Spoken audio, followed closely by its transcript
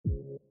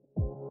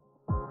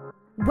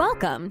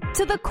Welcome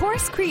to the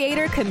Course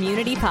Creator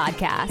Community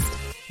Podcast.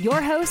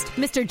 Your host,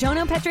 Mr.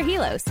 Jono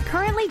Petrohilos,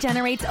 currently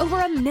generates over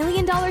 $1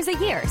 million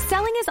a year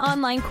selling his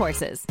online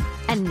courses.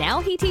 And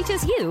now he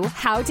teaches you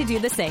how to do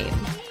the same.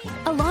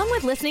 Along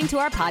with listening to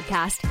our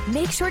podcast,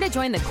 make sure to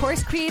join the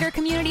Course Creator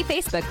Community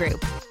Facebook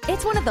group.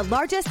 It's one of the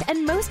largest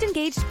and most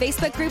engaged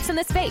Facebook groups in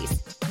the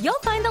space. You'll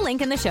find the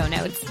link in the show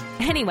notes.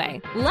 Anyway,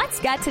 let's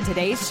get to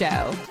today's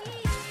show.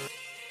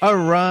 All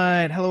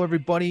right. Hello,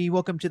 everybody.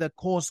 Welcome to the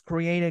Course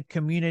Creator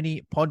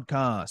Community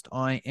Podcast.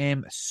 I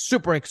am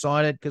super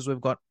excited because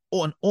we've got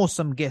an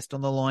awesome guest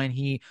on the line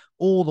here,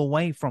 all the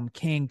way from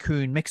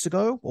Cancun,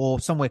 Mexico, or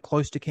somewhere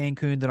close to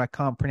Cancun that I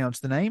can't pronounce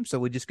the name. So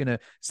we're just going to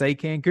say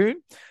Cancun.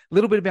 A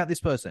little bit about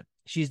this person.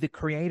 She's the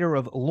creator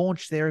of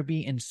Launch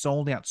Therapy and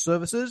Sold Out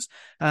Services.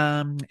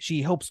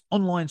 She helps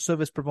online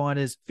service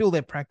providers fill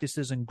their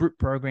practices and group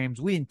programs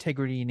with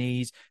integrity and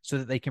ease so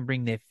that they can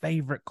bring their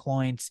favorite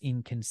clients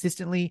in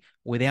consistently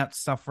without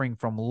suffering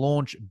from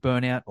launch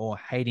burnout or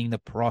hating the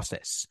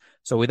process.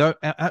 So without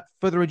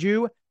further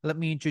ado, let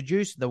me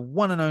introduce the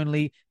one and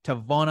only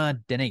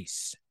TaVona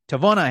Denise.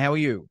 TaVona, how are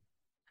you?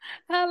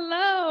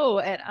 Hello,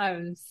 and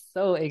I'm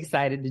so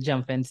excited to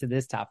jump into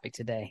this topic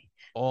today.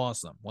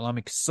 Awesome. Well, I'm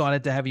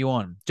excited to have you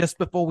on. Just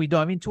before we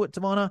dive into it,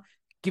 TaVona,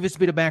 give us a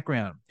bit of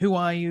background. Who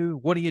are you?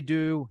 What do you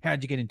do? How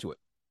did you get into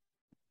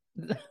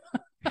it?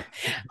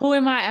 Who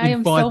am I? I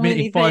am so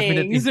many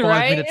things, in 5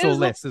 right? minutes or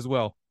less as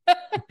well.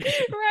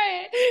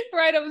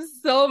 Right. I'm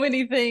so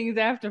many things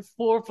after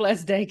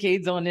 4+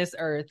 decades on this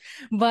earth.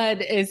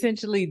 But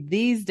essentially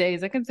these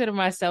days, I consider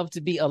myself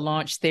to be a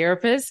launch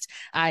therapist.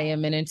 I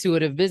am an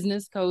intuitive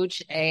business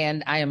coach,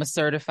 and I am a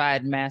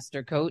certified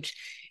master coach.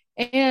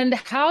 And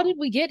how did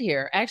we get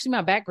here? Actually,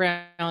 my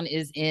background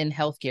is in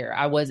healthcare.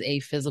 I was a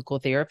physical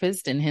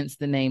therapist, and hence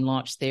the name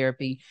Launch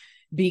Therapy,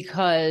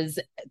 because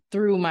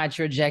through my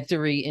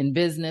trajectory in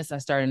business, I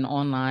started in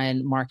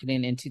online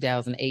marketing in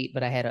 2008,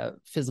 but I had a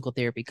physical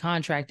therapy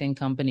contracting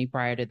company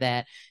prior to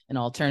that, an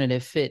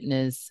alternative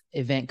fitness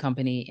event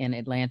company in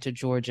Atlanta,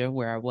 Georgia,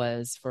 where I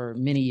was for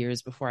many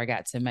years before I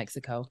got to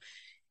Mexico.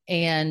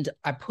 And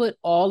I put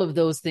all of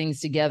those things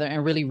together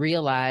and really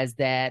realized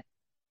that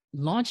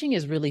launching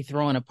is really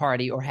throwing a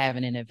party or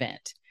having an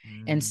event.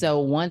 And so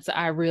once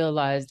I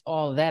realized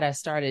all of that, I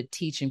started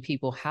teaching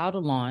people how to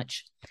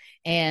launch.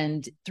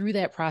 And through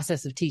that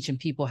process of teaching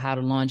people how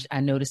to launch,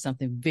 I noticed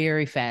something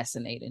very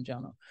fascinating,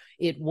 Jono.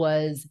 It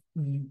was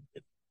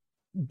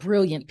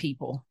brilliant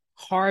people,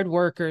 hard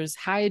workers,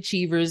 high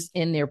achievers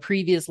in their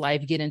previous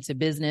life get into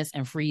business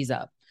and freeze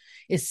up,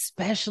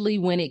 especially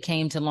when it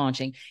came to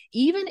launching.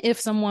 Even if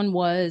someone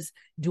was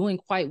doing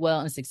quite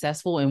well and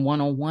successful in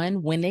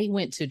one-on-one, when they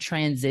went to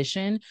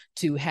transition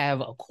to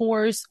have a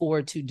course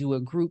or to do a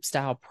group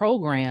style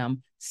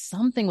program,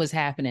 something was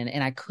happening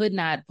and I could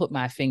not put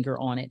my finger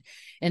on it.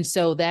 And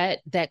so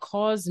that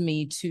caused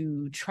me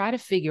to try to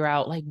figure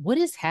out, like, what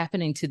is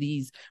happening to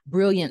these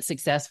brilliant,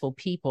 successful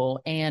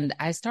people? And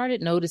I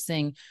started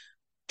noticing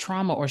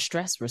trauma or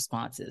stress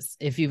responses.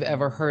 If you've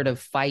ever heard of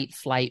fight,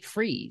 flight,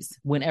 freeze,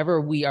 whenever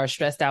we are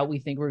stressed out, we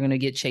think we're going to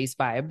get chased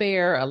by a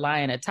bear, a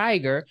lion, a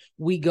tiger.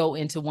 We go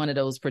into one of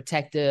those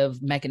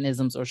protective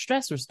mechanisms or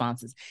stress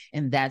responses.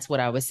 And that's what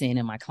I was seeing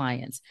in my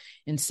clients.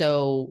 And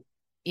so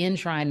in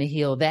trying to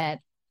heal that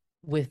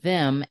with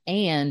them,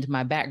 and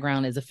my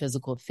background as a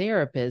physical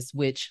therapist,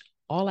 which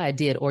all I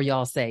did, or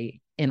y'all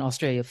say in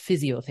Australia,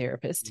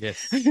 physiotherapist.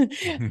 Yes.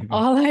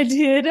 All I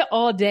did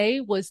all day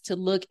was to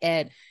look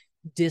at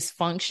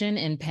dysfunction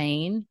and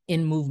pain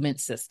in movement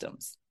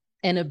systems.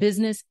 And a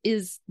business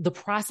is the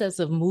process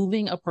of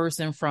moving a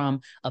person from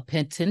a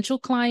potential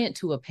client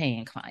to a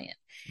paying client.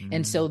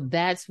 And so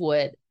that's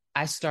what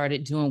I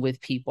started doing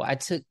with people. I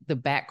took the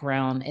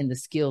background and the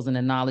skills and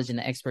the knowledge and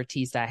the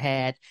expertise I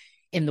had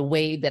in the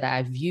way that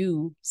I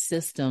view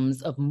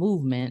systems of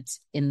movement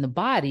in the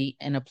body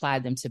and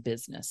applied them to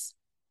business.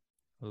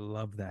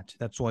 Love that.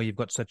 That's why you've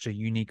got such a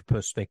unique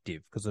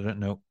perspective, because I don't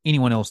know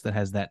anyone else that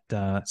has that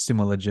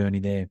similar journey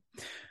there.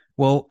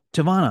 Well,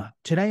 TaVona,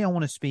 today I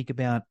want to speak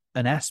about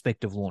an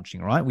aspect of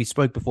launching, right? We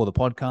spoke before the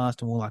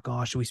podcast and we're like,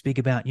 oh, should we speak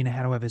about,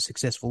 how to have a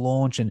successful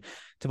launch? And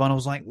TaVona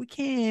was like, we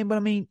can, but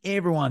I mean,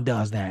 everyone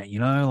does that,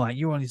 like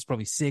you're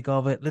probably sick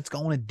of it. Let's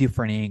go on a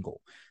different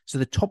angle. So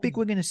the topic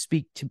we're going to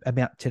speak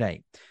about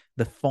today,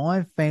 the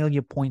 5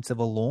 failure points of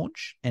a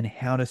launch and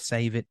how to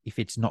save it if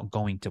it's not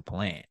going to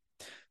plan.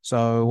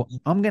 So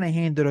I'm going to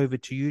hand it over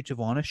to you,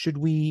 TaVona. Should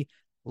we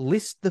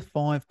list the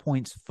 5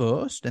 points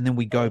first and then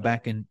we go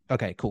back and,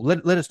 okay, cool.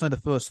 Let us know the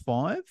first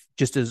 5,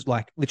 just as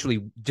like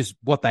literally just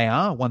what they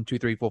are, 1, 2,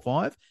 3, 4,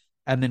 5,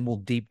 and then we'll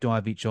deep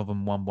dive each of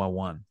them one by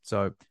one.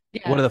 So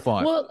What are the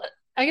 5? Well,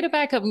 I got to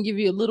back up and give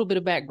you a little bit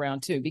of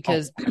background too,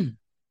 because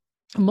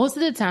most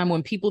of the time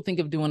when people think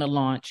of doing a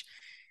launch,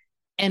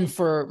 and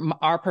for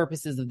our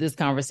purposes of this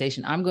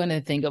conversation, I'm going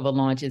to think of a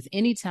launch as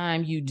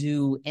anytime you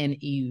do an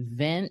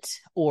event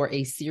or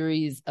a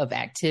series of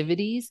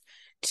activities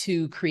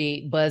to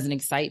create buzz and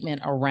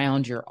excitement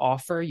around your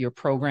offer, your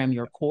program,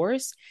 your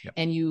course,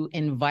 and you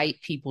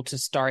invite people to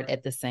start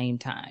at the same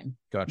time.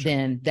 Gotcha.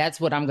 Then that's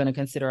what I'm going to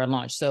consider a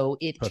launch. So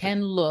it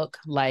can look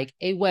like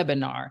a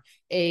webinar,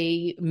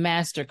 a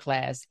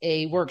masterclass,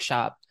 a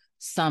workshop,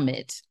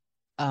 summit,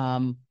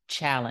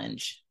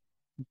 challenge,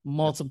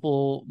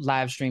 multiple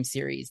live stream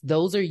series.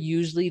 Those are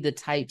usually the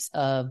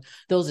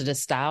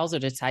styles or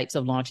the types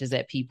of launches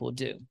that people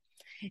do.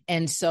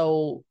 And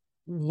so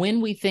when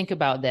we think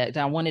about that,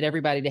 I wanted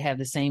everybody to have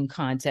the same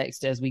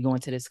context as we go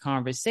into this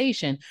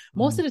conversation.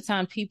 Most of the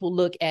time people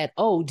look at,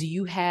 do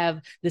you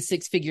have the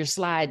 6-figure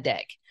slide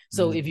deck?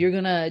 So if you're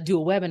going to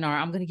do a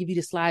webinar, I'm going to give you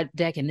the slide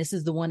deck. And this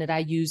is the one that I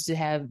use to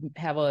have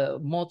a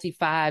multi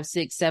 5,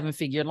 6,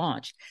 7-figure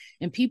launch.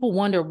 And people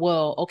wonder,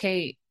 well,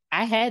 okay,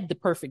 I had the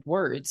perfect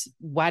words.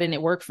 Why didn't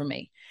it work for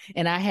me?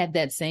 And I had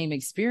that same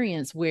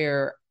experience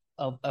where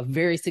a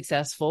very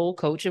successful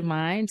coach of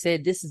mine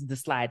said, this is the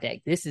slide deck.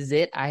 This is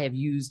it. I have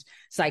used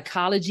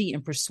psychology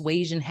and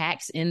persuasion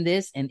hacks in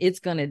this, and it's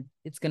going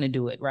to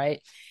do it.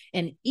 Right.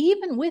 And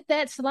even with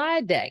that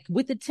slide deck,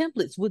 with the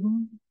templates, with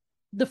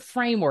the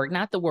framework,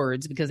 not the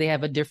words, because they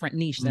have a different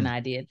niche than I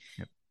did.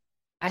 Yep.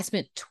 I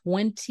spent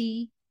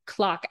 20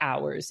 clock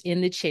hours in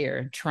the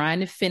chair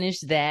trying to finish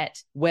that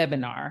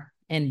webinar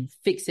and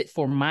fix it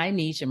for my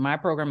niche and my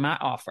program, my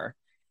offer.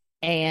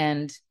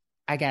 And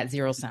I got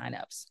 0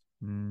 signups.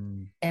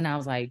 And I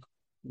was like,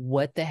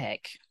 what the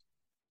heck?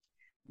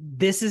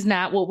 This is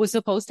not what was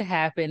supposed to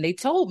happen. They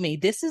told me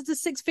this is the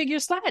 6-figure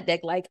slide deck.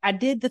 Like I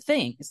did the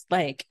things.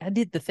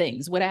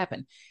 What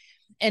happened?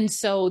 And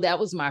so that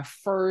was my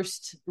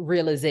first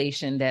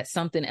realization that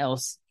something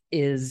else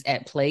is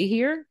at play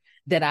here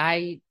that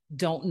I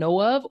don't know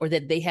of, or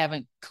that they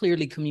haven't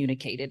clearly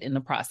communicated in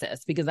the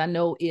process. Because I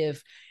know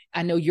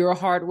you're a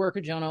hard worker,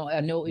 Jono.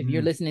 I know if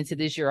you're listening to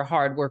this, you're a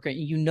hard worker and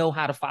you know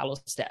how to follow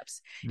steps.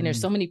 And there's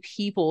so many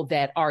people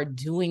that are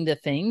doing the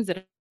things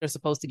that are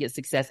supposed to get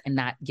success and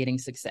not getting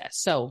success.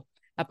 So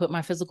I put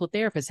my physical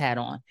therapist hat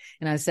on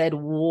and I said,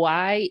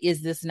 why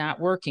is this not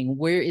working?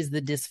 Where is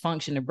the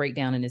dysfunction, the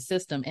breakdown in the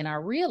system? And I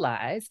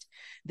realized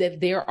that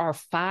there are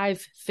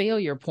 5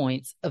 failure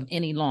points of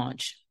any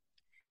launch.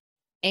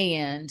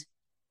 And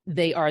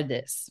they are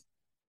this.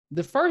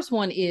 The first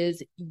one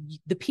is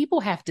the people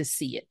have to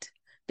see it.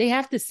 They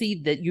have to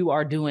see that you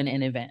are doing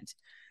an event.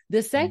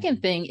 The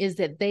second thing is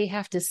that they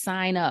have to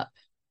sign up.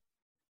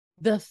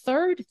 The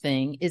third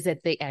thing is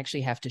that they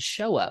actually have to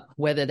show up,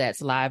 whether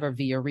that's live or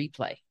via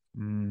replay.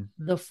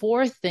 The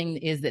fourth thing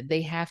is that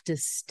they have to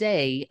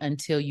stay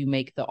until you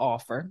make the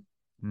offer.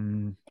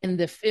 And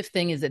the fifth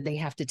thing is that they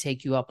have to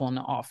take you up on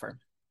the offer.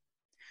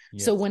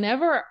 Yes. So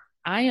whenever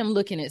I am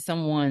looking at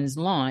someone's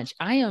launch,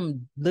 I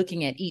am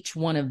looking at each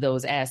one of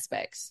those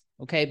aspects.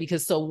 Okay.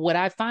 Because so what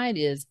I find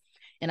is,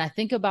 and I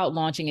think about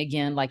launching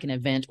again, like an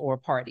event or a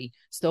party.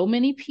 So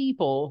many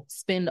people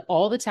spend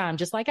all the time,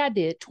 just like I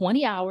did,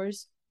 20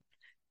 hours,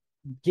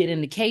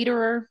 getting the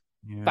caterer,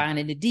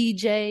 finding the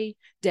DJ,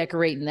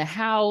 decorating the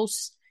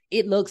house.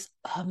 It looks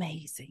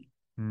amazing.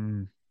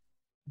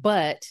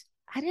 But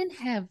I didn't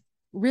have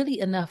really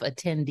enough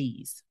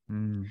attendees.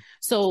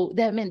 So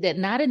that meant that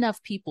not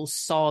enough people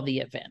saw the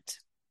event.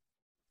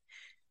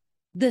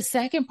 The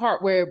second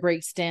part where it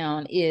breaks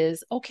down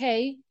is,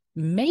 okay,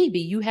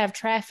 maybe you have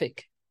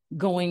traffic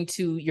going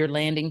to your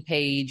landing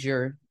page,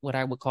 or what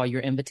I would call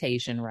your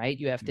invitation, right?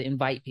 You have to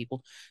invite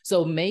people.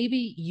 So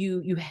maybe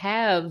you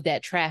have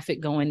that traffic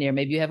going there.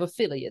 Maybe you have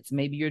affiliates.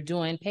 Maybe you're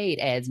doing paid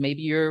ads.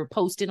 Maybe you're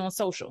posting on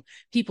social.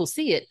 People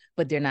see it,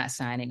 but they're not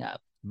signing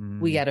up.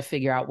 We got to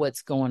figure out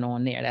what's going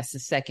on there. That's the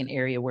second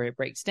area where it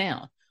breaks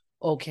down.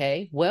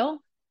 Okay,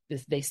 well,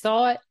 they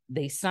saw it.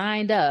 They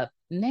signed up.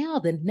 Now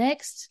the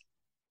next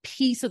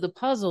piece of the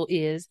puzzle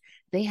is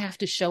they have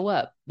to show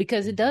up,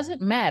 because it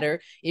doesn't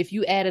matter if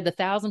you added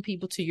 1,000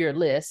 people to your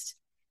list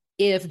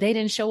if they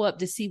didn't show up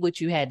to see what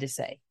you had to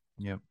say.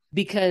 Yep.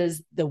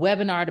 Because the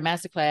webinar, the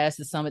masterclass,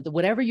 the summit,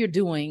 whatever you're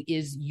doing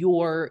is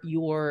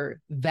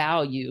your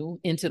value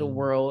into the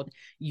world,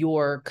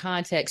 your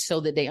context, so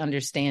that they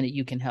understand that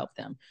you can help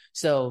them.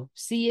 So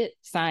see it,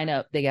 sign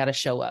up, they got to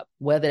show up,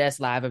 whether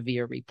that's live or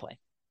via replay.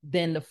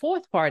 Then the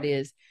fourth part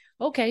is,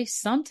 okay,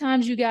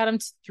 sometimes you got them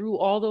through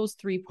all those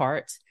 3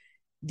 parts.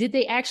 Did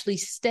they actually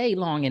stay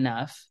long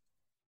enough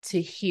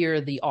to hear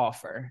the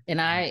offer?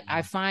 And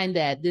I find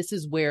that this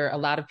is where a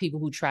lot of people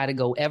who try to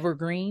go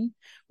evergreen,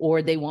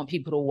 or they want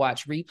people to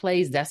watch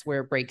replays, that's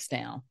where it breaks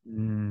down.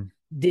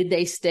 Did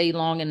they stay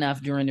long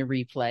enough during the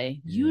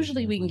replay?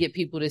 Usually we can get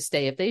people to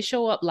stay. If they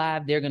show up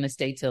live, they're going to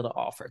stay till the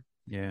offer.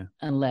 Yeah.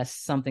 Unless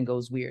something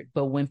goes weird.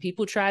 But when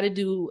people try to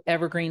do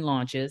evergreen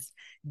launches,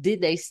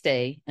 did they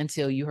stay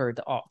until they heard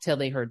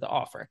the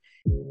offer?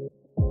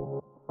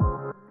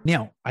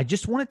 Now, I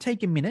just want to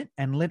take a minute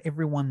and let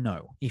everyone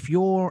know if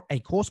you're a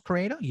course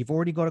creator, you've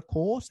already got a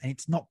course and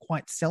it's not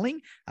quite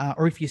selling,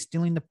 or if you're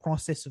still in the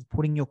process of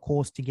putting your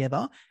course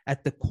together,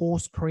 at the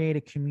Course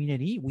Creator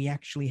community, we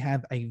actually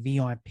have a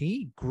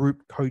VIP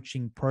group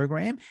coaching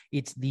program.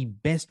 It's the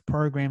best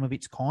program of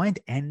its kind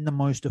and the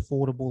most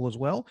affordable as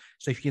well.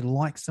 So if you'd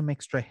like some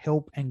extra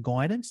help and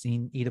guidance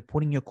in either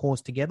putting your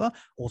course together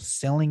or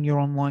selling your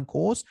online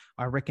course,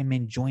 I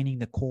recommend joining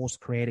the Course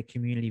Creator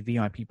community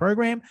VIP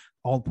program.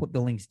 I'll put the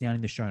links down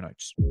in the show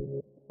notes.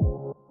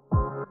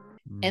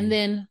 And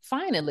then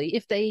finally,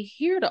 if they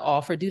hear the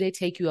offer, do they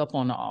take you up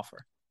on the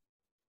offer?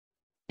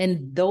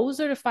 And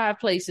those are the 5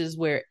 places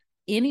where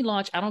any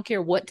launch, I don't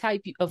care what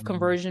type of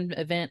conversion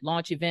event,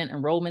 launch event,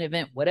 enrollment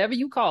event, whatever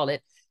you call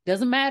it,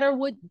 doesn't matter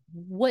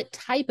what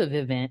type of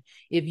event,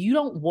 if you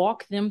don't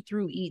walk them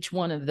through each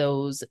one of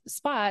those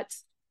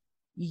spots,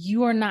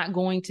 you are not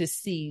going to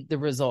see the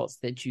results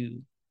that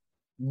you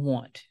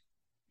want.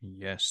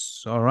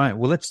 Yes. All right.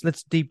 Well,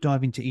 let's deep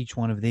dive into each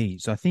one of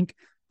these. I think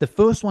the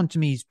first one to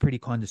me is pretty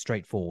kind of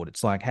straightforward.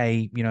 It's like,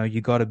 hey,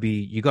 you got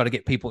to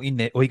get people in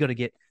there, or you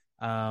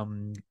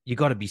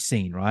got to be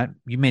seen, right?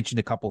 You mentioned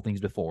a couple of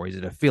things before. Is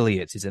it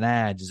affiliates? Is it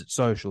ads? Is it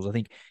socials? I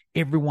think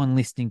everyone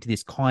listening to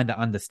this kind of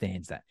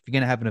understands that. If you're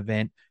going to have an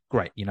event,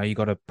 great. You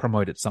got to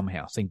promote it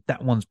somehow. So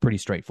that one's pretty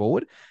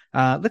straightforward.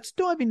 Let's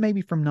dive in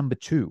maybe from number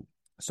 2.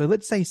 So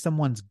let's say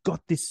someone's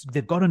got this,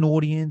 they've got an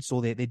audience,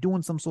 or they're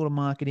doing some sort of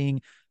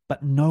marketing,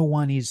 but no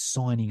one is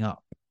signing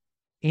up.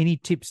 Any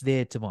tips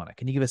there, TaVona?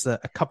 Can you give us a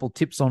couple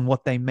tips on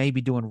what they may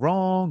be doing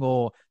wrong,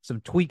 or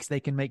some tweaks they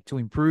can make to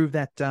improve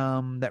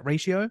that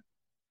ratio?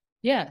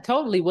 Yeah,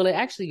 totally. Well, it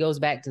actually goes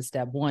back to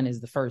step 1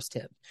 is the first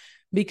tip,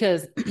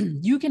 because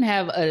you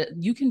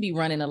can be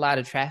running a lot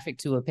of traffic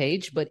to a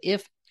page, but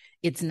if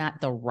it's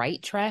not the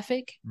right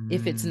traffic,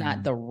 if it's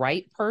not the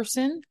right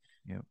person,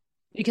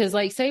 because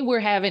like say we're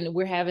having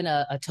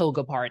a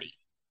toga party,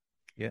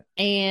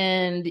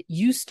 and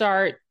you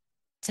start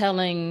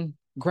telling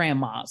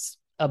grandmas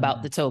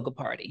about the toga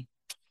party.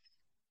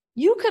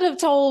 You could have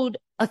told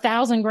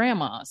 1,000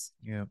 grandmas,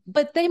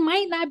 but they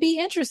might not be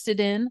interested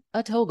in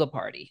a toga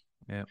party.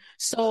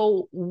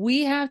 So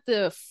we have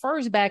to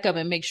first back up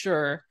and make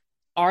sure,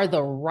 are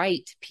the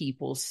right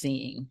people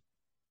seeing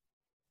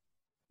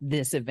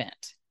this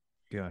event?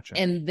 Gotcha.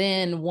 And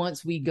then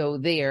once we go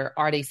there,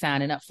 are they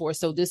signing up for it?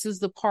 So this is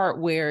the part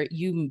where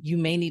you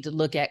may need to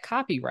look at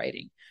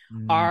copywriting.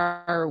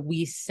 Are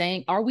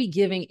we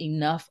giving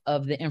enough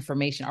of the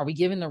information? Are we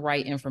giving the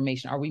right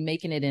information? Are we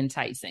making it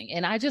enticing?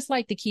 And I just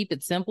like to keep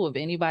it simple. If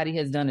anybody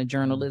has done a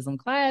journalism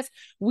class,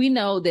 we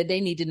know that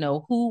they need to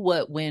know who,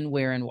 what, when,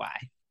 where, and why.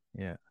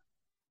 Yeah.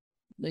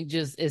 Like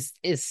just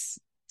it's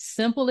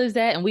simple as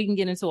that. And we can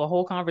get into a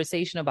whole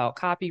conversation about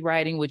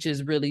copywriting, which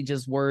is really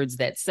just words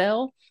that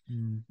sell.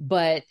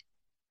 But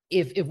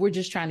if we're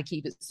just trying to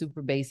keep it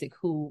super basic,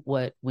 who,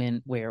 what,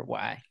 when, where,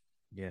 why.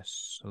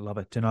 Yes, I love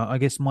it. And I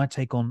guess my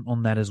take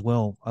on that as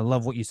well, I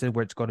love what you said,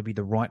 where it's got to be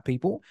the right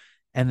people.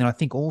 And then I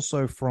think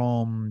also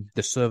from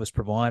the service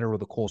provider or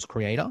the course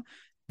creator,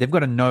 they've got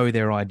to know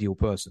their ideal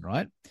person,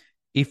 right?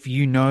 If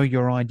you know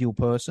your ideal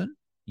person,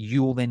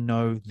 you will then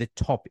know the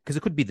topic, because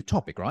it could be the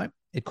topic, right?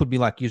 It could be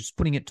like you're just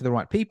putting it to the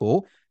right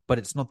people, but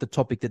it's not the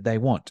topic that they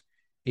want.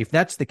 If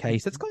that's the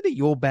case, that's kind of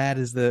your bad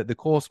as the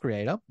course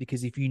creator,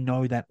 because if you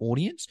know that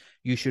audience,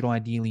 you should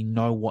ideally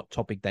know what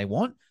topic they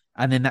want.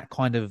 And then that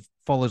kind of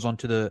follows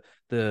onto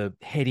the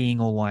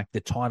heading or like the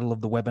title of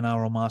the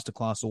webinar or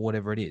masterclass or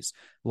whatever it is.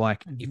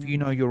 Like if you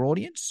know your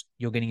audience,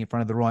 you're getting in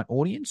front of the right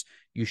audience,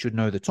 you should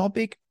know the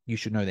topic, you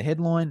should know the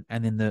headline,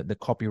 and then the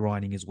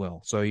copywriting as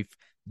well. So if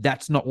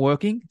that's not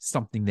working,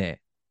 something there.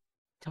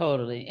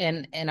 Totally.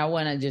 And I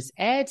want to just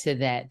add to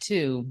that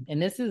too.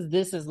 And this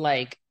is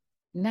like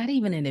not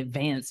even an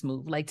advanced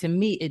move. Like to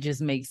me, it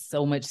just makes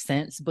so much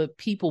sense, but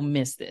people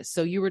miss this.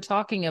 So you were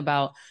talking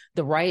about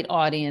the right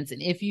audience. And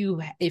if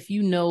you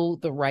know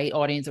the right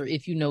audience, or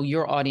if you know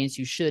your audience,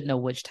 you should know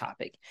which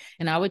topic.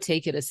 And I would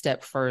take it a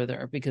step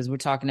further, because we're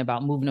talking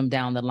about moving them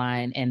down the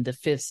line. And the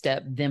 5th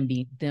step,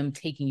 them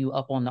taking you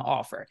up on the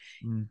offer.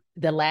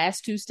 The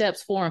last 2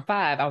 steps, 4 and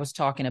 5, I was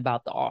talking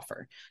about the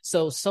offer.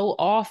 So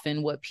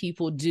often what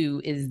people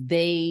do is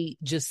they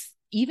just,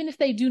 even if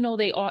they do know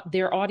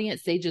their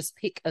audience, they just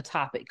pick a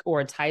topic or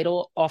a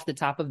title off the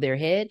top of their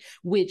head,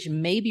 which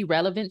may be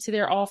relevant to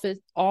their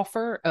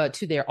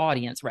to their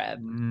audience, rather.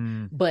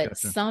 But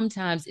Gotcha.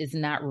 sometimes it's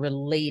not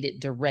related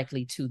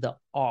directly to the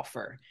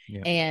offer.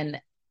 Yeah.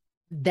 And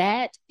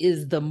that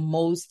is the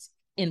most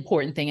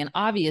important thing. And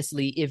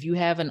obviously, if you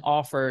have an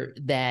offer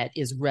that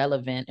is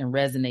relevant and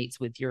resonates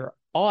with your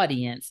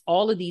audience,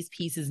 all of these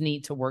pieces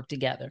need to work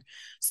together.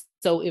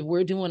 So if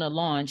we're doing a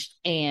launch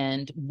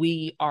and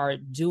we are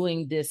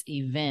doing this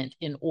event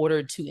in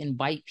order to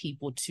invite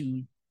people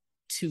to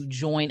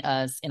join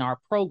us in our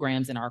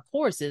programs and our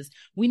courses,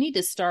 we need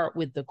to start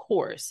with the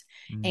course.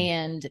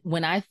 And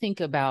when I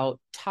think about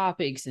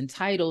topics and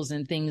titles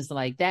and things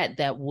like that,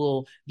 that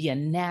will be a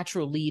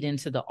natural lead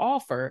into the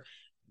offer,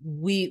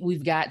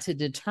 we've got to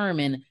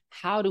determine,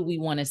 how do we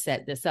want to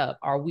set this up?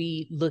 Are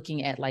we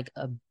looking at like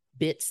a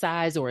bit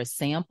size or a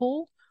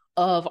sample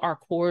of our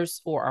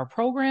course or our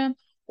program?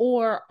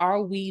 Or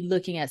are we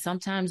looking at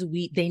sometimes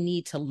they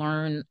need to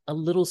learn a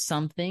little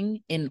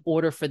something in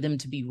order for them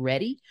to be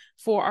ready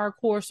for our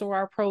course or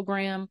our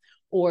program?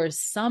 Or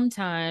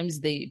sometimes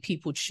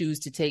people choose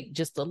to take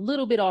just a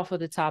little bit off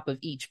of the top of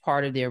each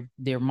part of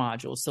their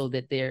module so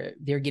that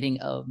they're getting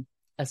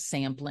a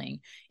sampling,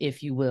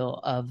 if you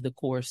will, of the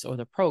course or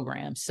the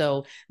program.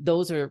 So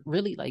those are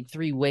really like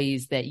three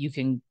ways that you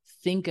can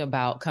think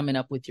about coming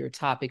up with your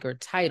topic or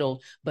title,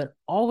 but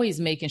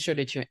always making sure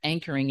that you're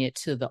anchoring it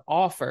to the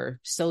offer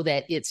so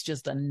that it's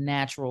just a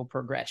natural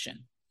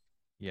progression.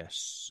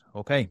 Yes.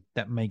 Okay.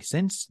 That makes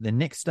sense. The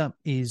next up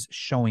is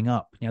showing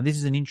up. Now, this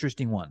is an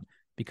interesting one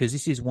because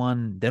this is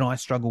one that I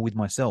struggle with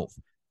myself.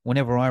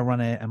 Whenever I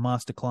run a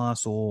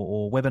masterclass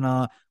or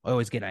webinar, I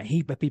always get a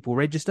heap of people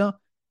register,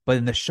 but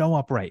in the show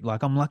up rate,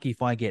 like I'm lucky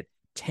if I get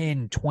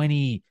 10,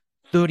 20,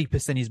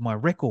 30% is my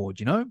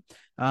record, and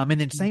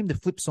then same the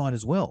flip side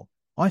as well.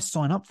 I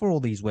sign up for all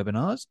these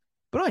webinars,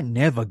 but I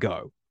never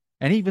go.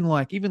 And even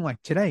like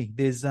today,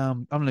 there's I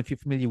don't know if you're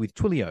familiar with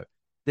Twilio.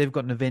 They've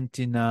got an event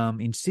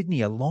in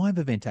Sydney, a live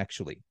event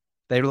actually.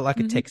 They're like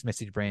a text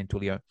message brand,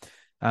 Twilio.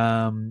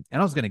 And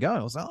I was going to go.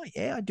 I was like, oh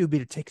yeah, I do a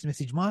bit of text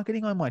message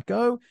marketing. I might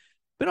go,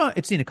 but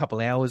it's in a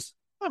couple of hours.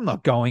 I'm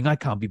not going. I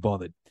can't be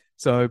bothered.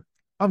 So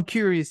I'm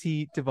curious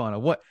here,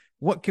 TaVona,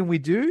 what can we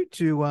do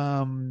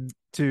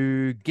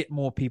to get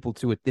more people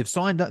to it? They've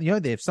signed up,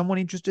 they have someone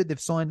interested, they've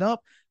signed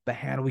up, but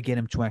how do we get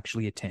them to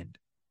actually attend?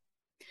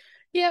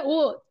 Yeah,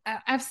 well,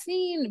 I've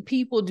seen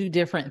people do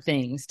different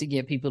things to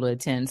get people to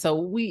attend. So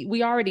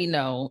we already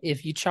know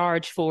if you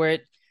charge for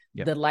it,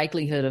 the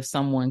likelihood of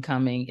someone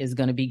coming is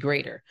going to be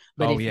greater.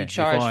 But if you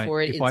charge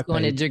for it, it's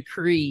going to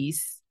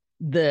decrease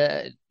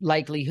the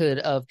likelihood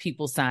of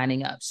people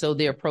signing up. So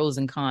there are pros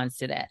and cons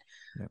to that.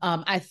 Yep.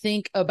 I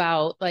think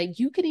about, like,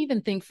 you could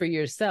even think for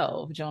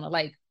yourself, Jonah,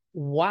 like,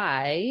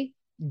 why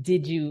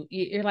did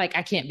you're like,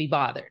 I can't be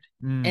bothered.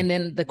 And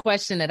then the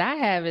question that I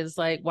have is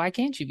like, why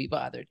can't you be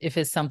bothered if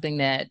it's something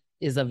that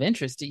is of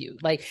interest to you?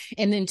 Like,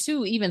 and then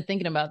two, even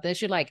thinking about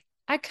this, you're like,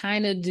 I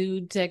kind of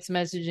do text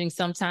messaging.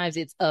 Sometimes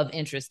it's of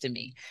interest to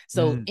me.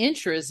 So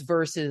interest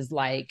versus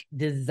like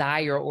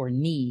desire or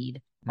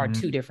need are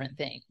two different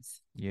things.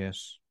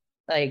 Yes.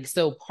 Like,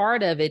 so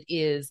part of it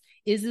is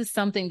this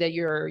something that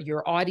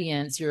your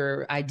audience,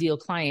 your ideal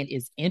client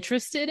is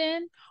interested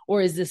in? Or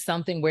is this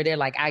something where they're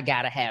like, I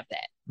gotta have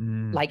that.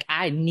 Like,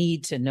 I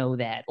need to know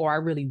that, or I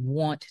really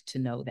want to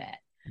know that.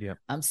 Yeah.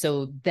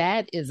 So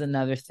that is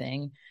another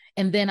thing.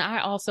 And then I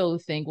also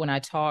think when I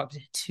talked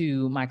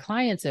to my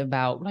clients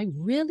about, like,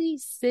 really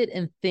sit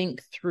and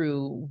think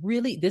through,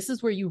 really, this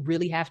is where you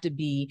really have to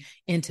be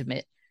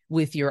intimate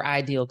with your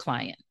ideal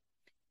client.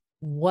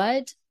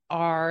 What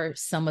are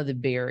some of the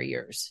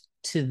barriers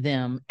to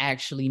them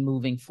actually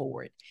moving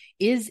forward?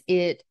 Is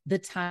it the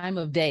time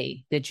of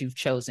day that you've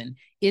chosen?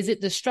 Is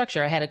it the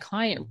structure? I had a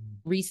client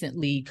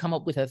recently come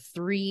up with a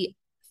three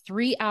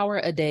hour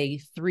a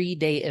day,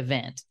 3-day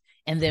event,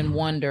 and then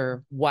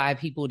wonder why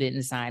people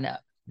didn't sign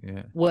up.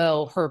 Yeah.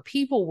 Well, her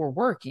people were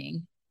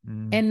working,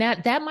 and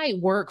that might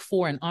work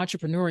for an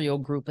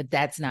entrepreneurial group, but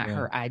that's not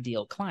her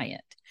ideal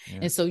client. Yeah.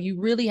 And so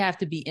you really have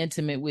to be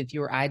intimate with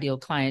your ideal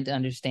client to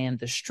understand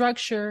the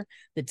structure,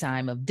 the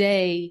time of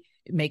day,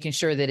 making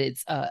sure that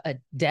it's a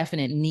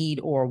definite need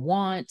or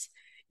want.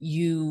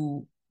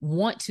 You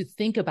want to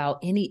think about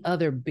any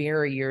other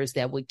barriers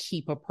that would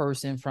keep a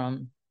person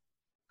from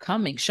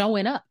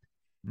showing up.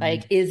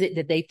 Like, is it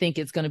that they think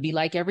it's going to be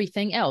like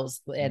everything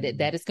else, that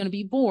it's going to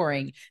be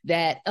boring,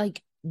 that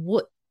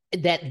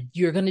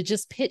you're going to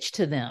just pitch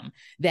to them,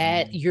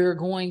 that you're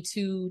going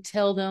to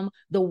tell them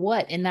the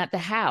what and not the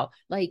how?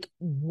 Like,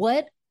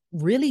 what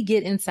really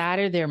get inside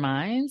of their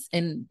minds?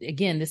 And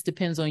again, this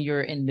depends on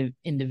your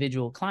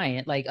individual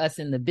client. Like us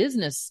in the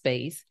business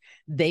space,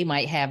 they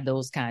might have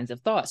those kinds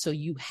of thoughts. So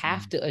you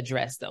have to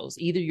address those.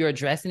 Either you're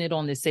addressing it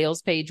on the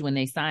sales page when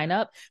they sign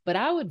up, but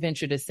I would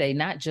venture to say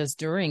not just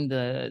during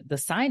the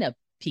sign up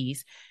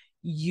piece,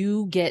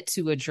 you get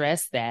to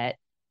address that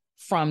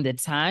from the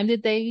time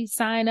that they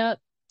sign up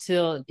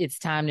till it's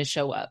time to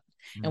show up.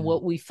 And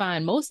what we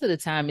find most of the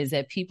time is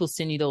that people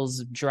send you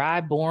those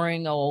dry,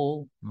 boring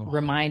old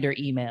reminder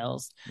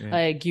emails. Yeah.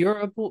 Like,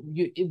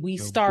 we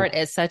start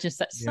at such and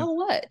such. Yeah. So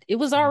what? It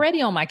was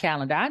already on my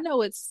calendar. I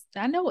know it's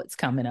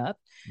coming up.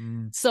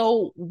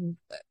 So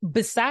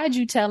besides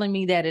you telling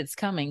me that it's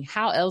coming,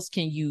 how else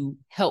can you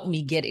help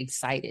me get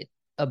excited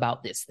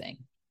about this thing?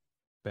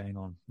 Bang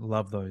on.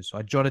 Love those.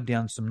 I jotted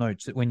down some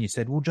notes when you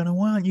said, well, Jonah,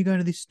 why aren't you going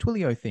to this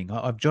Twilio thing?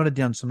 I've jotted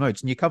down some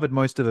notes, and you covered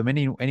most of them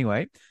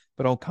anyway,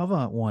 but I'll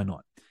cover why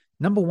not.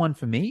 Number one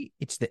for me,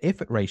 it's the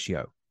effort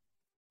ratio,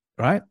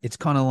 right? It's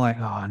kind of like,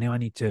 now I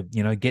need to,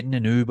 get in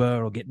an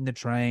Uber or get in the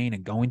train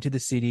and go into the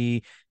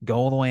city, go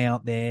all the way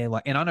out there.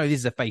 Like, and I know this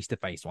is a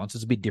face-to-face one, so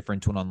it's a bit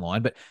different to an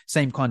online, but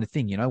same kind of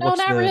thing, No,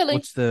 not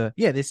really.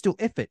 There's still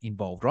effort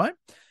involved, right?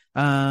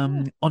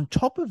 On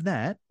top of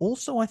that,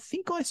 also, I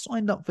think I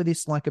signed up for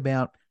this like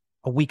about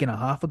a week and a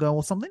half ago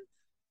or something.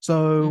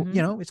 So,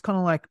 it's kind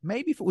of like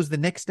maybe if it was the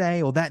next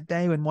day or that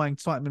day when my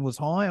excitement was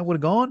high, I would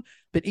have gone.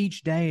 But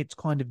each day it's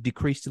kind of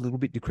decreased a little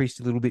bit, decreased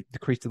a little bit,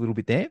 decreased a little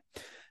bit there.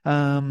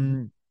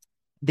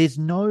 There's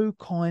no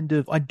kind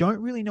of, I don't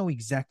really know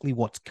exactly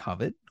what's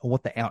covered or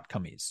what the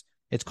outcome is.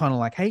 It's kind of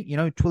like, hey,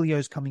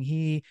 Twilio's coming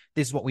here.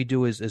 This is what we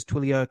do as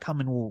Twilio. Come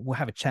and we'll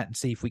have a chat and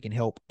see if we can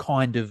help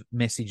kind of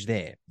message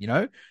there,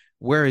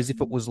 Whereas if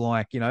it was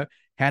like,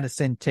 how to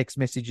send text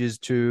messages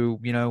to,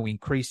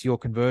 increase your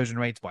conversion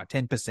rates by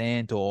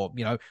 10% or,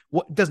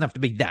 what it doesn't have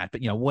to be that,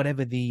 but,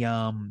 whatever the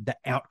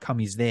outcome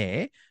is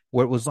there,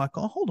 where it was like,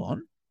 oh, hold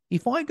on.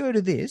 If I go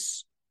to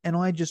this and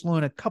I just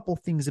learn a couple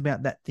things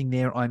about that thing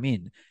there, I'm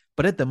in.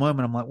 But at the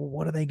moment, I'm like, well,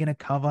 what are they going to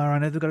cover? I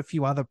know they've got a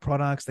few other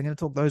products. They're going to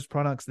talk those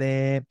products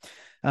there.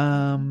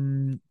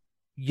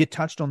 You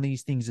touched on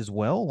these things as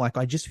well. Like,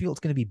 I just feel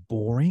it's going to be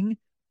boring.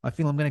 I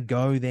feel I'm going to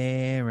go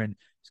there and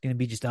it's going to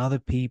be just other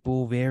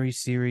people, very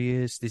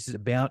serious. This is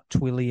about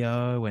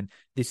Twilio and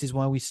this is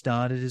why we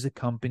started as a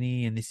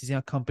company and this is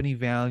our company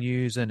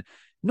values and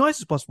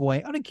nicest possible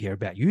way. I don't care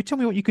about you. Tell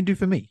me what you can do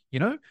for me,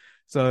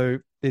 So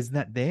there's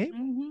that there.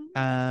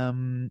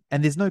 And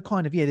there's no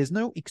kind of, there's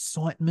no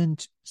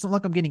excitement. It's not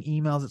like I'm getting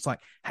emails. It's like,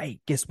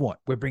 hey, guess what?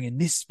 We're bringing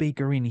this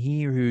speaker in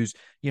here who's,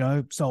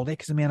 sold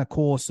X amount of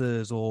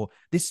courses, or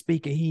this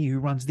speaker here who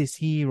runs this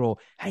here, or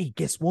hey,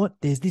 guess what?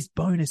 There's this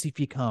bonus if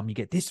you come. You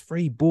get this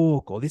free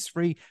book or this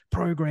free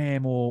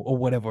program or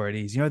whatever it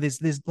is.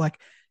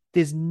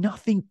 There's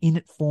nothing in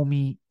it for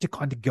me to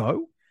kind of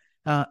go.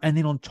 And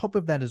then on top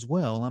of that as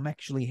well, I'm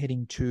actually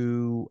heading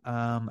to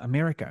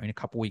America in a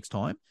couple of weeks'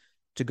 time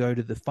to go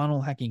to the Funnel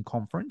Hacking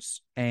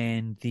Conference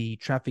and the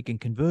Traffic and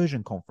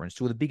Conversion Conference,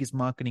 two of the biggest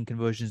marketing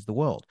conversions in the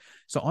world.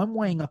 So I'm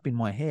weighing up in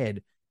my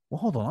head, well,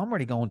 hold on, I'm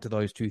already going to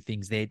those two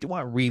things there. Do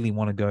I really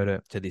want to go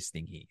to this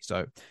thing here?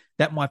 So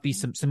that might be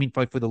some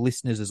info for the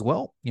listeners as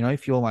well.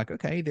 If you're like,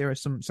 okay, there are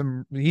some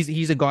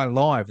he's a guy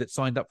live that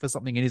signed up for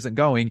something and isn't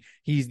going.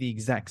 Here's the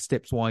exact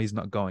steps why he's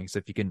not going. So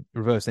if you can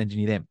reverse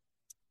engineer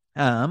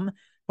them.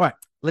 All right,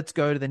 let's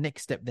go to the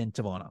next step then,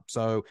 TaVona.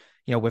 So,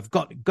 we've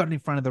got it in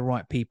front of the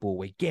right people.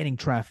 We're getting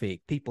traffic.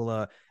 People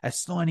are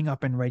signing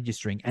up and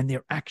registering, and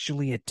they're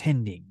actually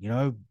attending,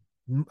 they're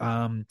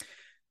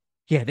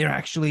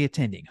actually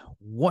attending.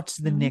 What's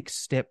the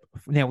next step?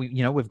 Now,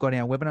 we've got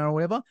our webinar or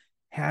whatever.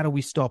 How do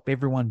we stop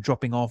everyone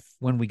dropping off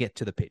when we get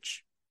to the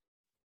pitch?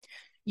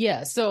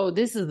 Yeah, so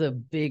this is a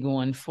big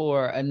one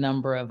for a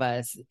number of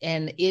us.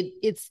 And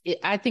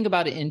I think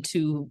about it in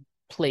two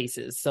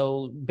places.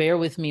 So bear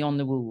with me on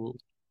the woo-woo.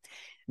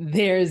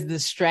 There's the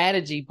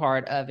strategy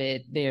part of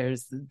it.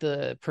 There's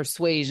the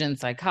persuasion,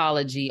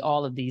 psychology,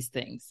 all of these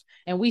things.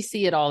 And we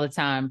see it all the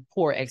time,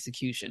 poor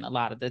execution a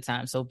lot of the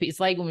time. So it's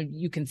like when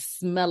you can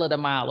smell it a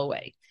mile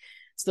away.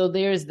 So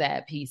there's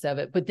that piece of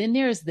it. But then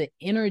there's the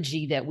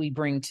energy that we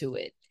bring to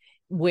it,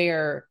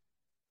 where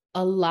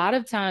a lot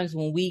of times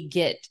when we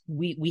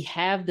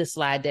have the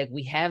slide deck,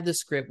 we have the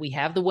script, we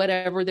have the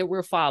whatever that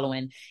we're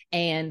following.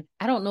 And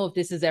I don't know if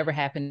this has ever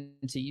happened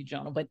to you,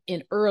 Jonah, but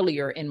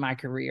earlier in my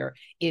career,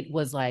 it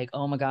was like,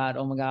 oh my God,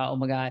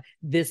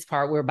 this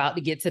part, we're about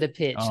to get to the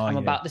pitch. I'm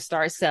about to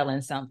start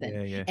selling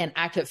something. And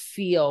I could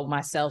feel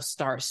myself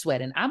start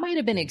sweating. I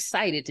might've been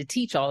excited to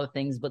teach all the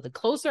things, but the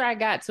closer I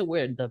got to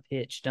where the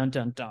pitch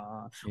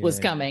was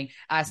coming,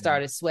 I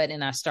started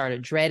sweating. I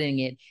started dreading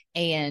it.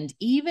 And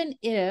even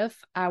if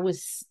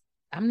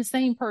I'm the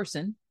same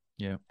person.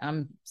 Yeah.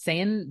 I'm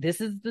saying this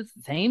is the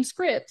same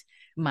script.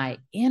 My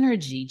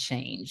energy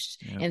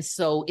changed. Yeah. And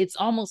so it's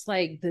almost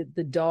like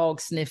the dog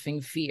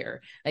sniffing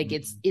fear. Like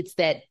it's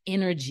that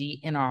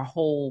energy in our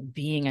whole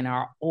being and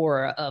our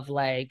aura of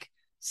like,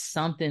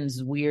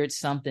 something's weird,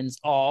 something's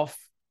off.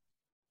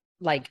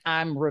 Like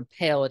I'm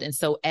repelled. And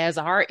so as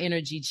our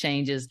energy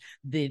changes,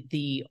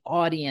 the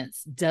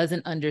audience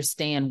doesn't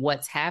understand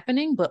what's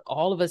happening, but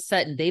all of a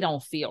sudden they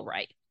don't feel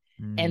right.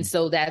 And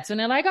so that's when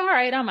they're like, all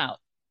right, I'm out.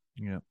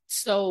 Yeah.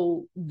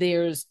 So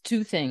there's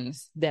two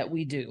things that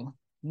we do.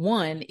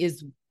 One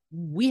is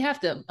we have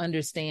to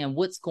understand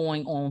what's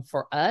going on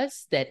for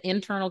us, that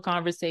internal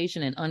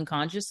conversation and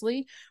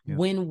unconsciously,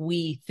 when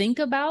we think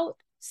about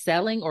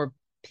selling or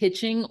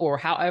pitching or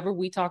however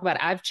we talk about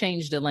it. I've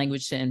changed the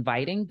language to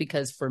inviting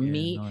because for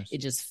me, it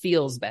just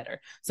feels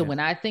better. So when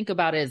I think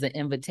about it as an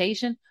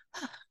invitation,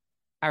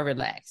 I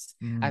relax.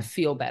 I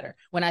feel better.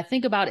 When I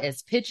think about it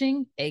as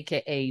pitching,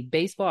 AKA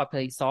baseball, I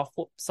played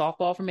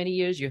softball for many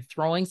years. You're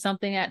throwing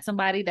something at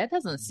somebody. That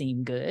doesn't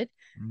seem good,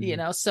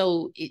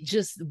 So it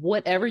just,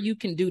 whatever you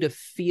can do to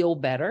feel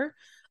better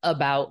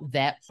about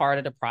that part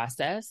of the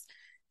process,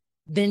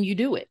 then you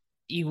do it.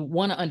 You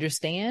want to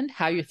understand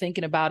how you're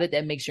thinking about it.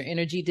 That makes your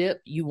energy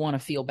dip. You want to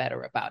feel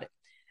better about it.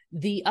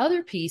 The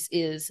other piece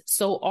is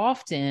so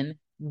often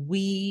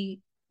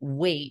we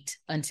wait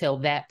until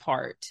that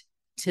part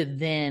to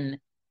then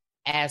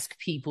ask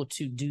people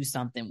to do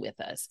something with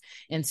us.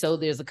 And so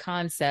there's a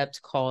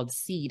concept called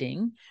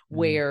seeding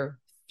where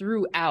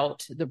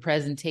throughout the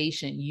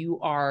presentation, you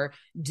are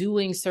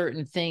doing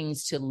certain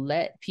things to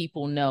let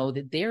people know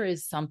that there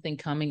is something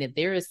coming, that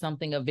there is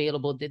something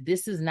available, that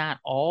this is not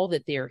all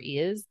that there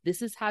is.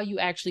 This is how you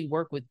actually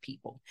work with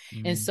people.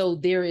 And so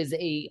there is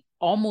a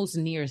almost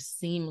near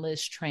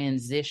seamless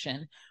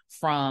transition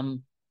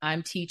from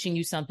I'm teaching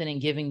you something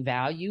and giving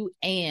value,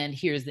 and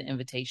here's the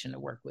invitation to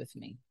work with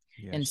me.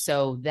 Yes. And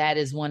so that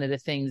is one of the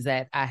things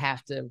that I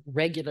have to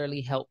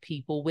regularly help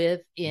people with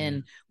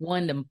in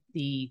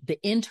the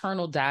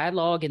internal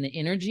dialogue and the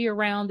energy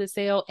around the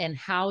sale, and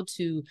how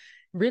to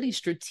really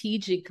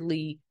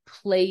strategically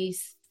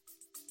place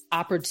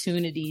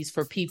opportunities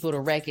for people to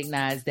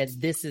recognize that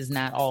this is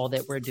not all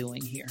that we're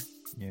doing here.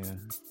 Yeah.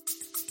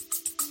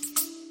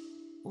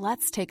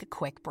 Let's take a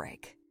quick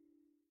break.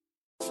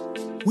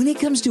 When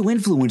it comes to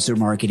influencer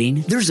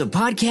marketing, there's a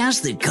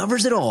podcast that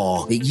covers it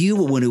all that you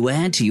will want to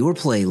add to your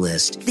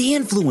playlist. The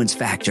Influence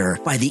Factor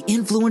by the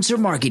Influencer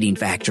Marketing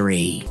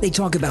Factory. They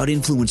talk about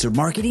influencer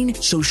marketing,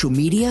 social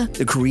media,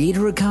 the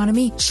creator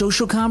economy,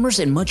 social commerce,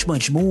 and much,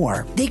 much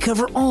more. They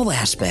cover all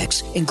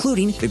aspects,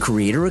 including the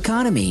creator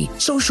economy,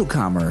 social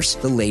commerce,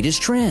 the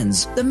latest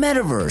trends, the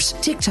metaverse,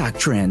 TikTok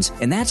trends,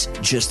 and that's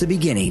just the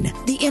beginning.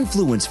 The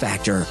Influence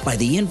Factor by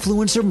the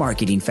Influencer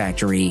Marketing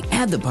Factory.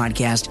 Add the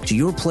podcast to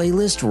your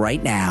playlist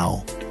right now.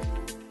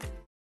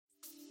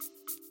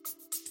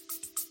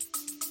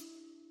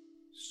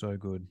 So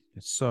good.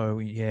 So,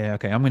 yeah.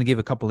 Okay. I'm going to give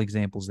a couple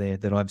examples there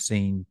that I've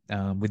seen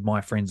with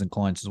my friends and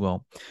clients as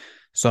well.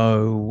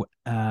 So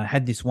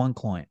had this one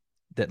client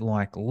that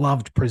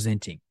loved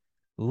presenting,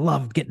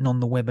 loved getting on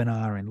the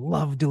webinar, and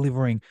loved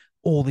delivering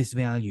all this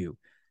value,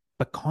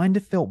 but kind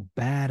of felt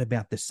bad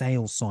about the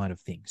sales side of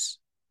things.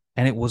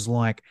 And it was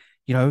like,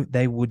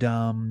 they would,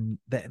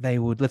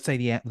 let's say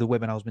the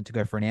webinar was meant to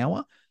go for an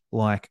hour.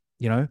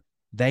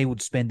 They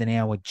would spend an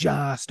hour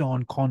just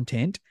on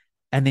content,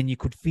 and then you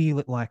could feel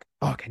it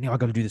okay, now I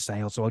got to do the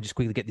sale. So I'll just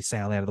quickly get this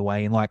sale out of the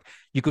way. And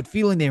you could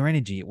feel in their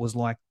energy, it was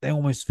like they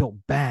almost felt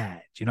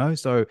bad,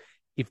 So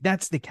if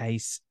that's the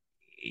case,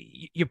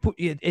 you're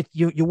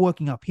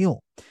working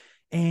uphill.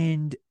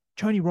 And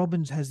Tony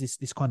Robbins has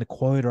this kind of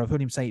quote, or I've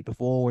heard him say it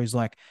before, where he's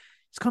like,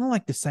 it's kind of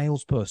like the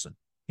salesperson,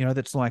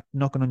 that's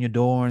knocking on your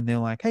door and they're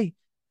like, hey,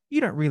 you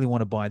don't really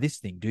want to buy this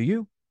thing, do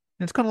you?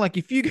 And it's kind of like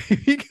if you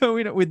go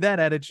in it with that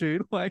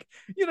attitude,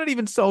 you're not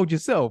even sold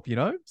yourself,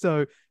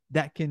 So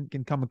that can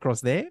come across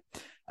there.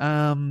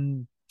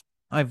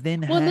 I've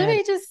then let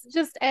me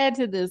just add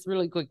to this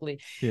really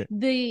quickly. Yeah.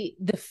 The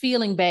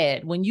feeling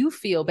bad. When you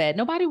feel bad,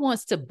 nobody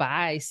wants to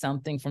buy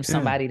something from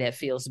somebody that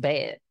feels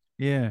bad.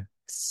 Yeah.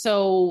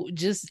 So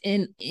just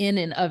in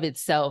and of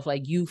itself,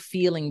 you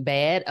feeling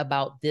bad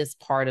about this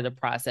part of the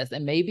process,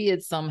 and maybe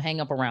it's some hang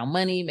up around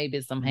money, maybe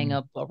it's some hang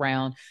up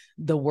around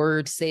the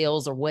word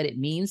sales or what it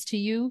means to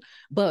you.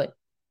 But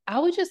I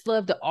would just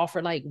love to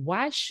offer,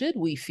 why should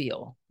we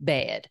feel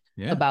bad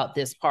about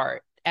this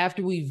part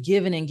after we've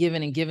given and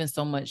given and given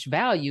so much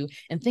value?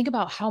 And think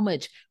about how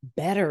much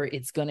better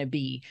it's going to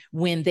be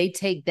when they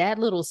take that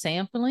little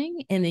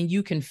sampling and then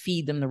you can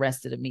feed them the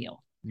rest of the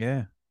meal.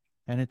 Yeah.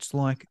 And it's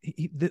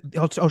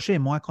I'll share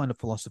my kind of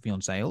philosophy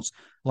on sales.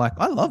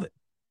 I love it.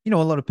 A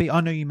lot of people,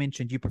 I know you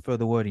mentioned you prefer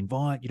the word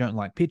invite. You don't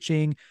like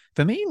pitching.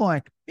 For me,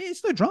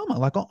 it's no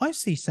drama. I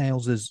see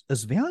sales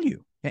as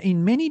value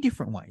in many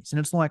different ways. And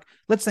it's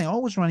let's say I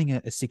was running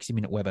a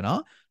 60-minute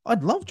webinar.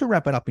 I'd love to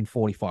wrap it up in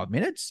 45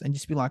 minutes and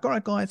just be all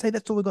right, guys, hey,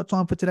 that's all we've got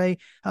time for today.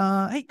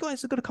 Hey,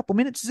 guys, I've got a couple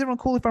minutes. Is everyone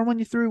cool if I run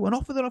you through an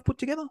offer that I've put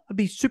together? I'd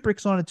be super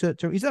excited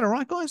to is that all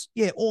right, guys?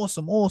 Yeah,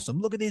 awesome.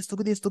 Look at this.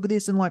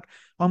 And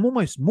I'm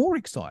almost more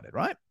excited,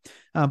 right?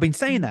 I've been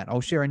saying that.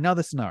 I'll share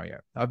another scenario.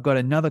 I've got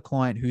another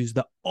client who's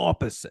the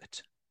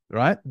opposite.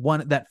 Right.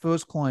 That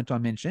first client I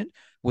mentioned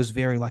was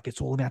very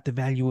it's all about the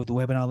value of the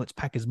webinar. Let's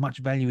pack as much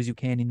value as you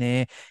can in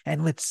there.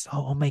 And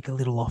I'll make a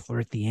little offer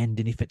at the end.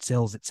 And if it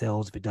sells, it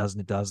sells. If it doesn't,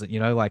 it doesn't,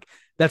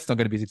 that's not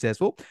going to be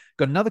successful.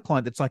 Got another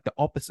client that's the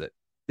opposite.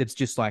 That's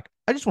just I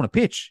just want to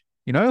pitch,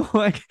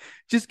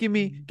 just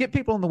get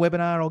people on the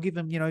webinar. I'll give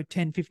them,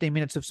 10, 15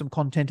 minutes of some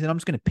content, and I'm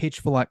just going to pitch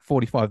for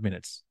 45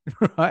 minutes.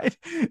 Right.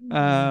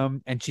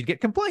 And she'd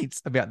get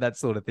complaints about that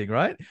sort of thing.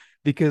 Right.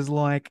 Because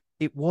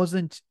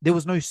there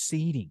was no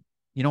seeding.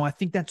 I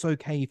think that's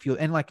okay if you're,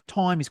 and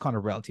time is kind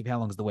of relative. How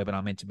long is the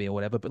webinar meant to be or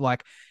whatever?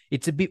 But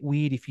it's a bit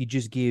weird if you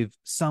just give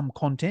some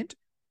content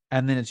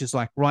and then it's just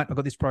right, I've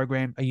got this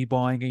program. Are you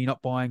buying? Are you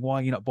not buying? Why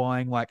are you not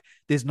buying?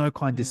 There's no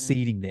kind of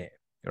seeding there.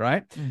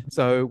 Right. Mm-hmm.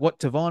 So what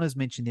TaVona's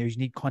mentioned there is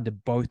you need kind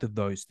of both of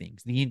those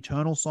things. The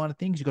internal side of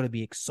things, you've got to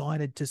be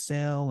excited to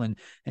sell and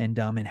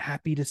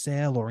happy to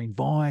sell or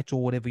invite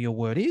or whatever your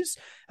word is.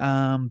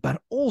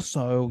 But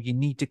also you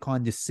need to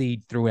kind of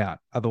seed throughout.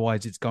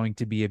 Otherwise it's going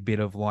to be a bit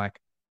of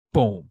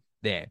boom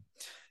there.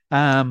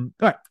 All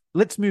right,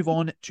 let's move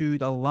on to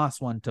the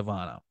last one,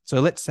 TaVona. So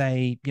let's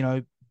say,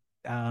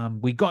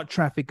 we got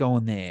traffic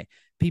going there.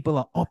 People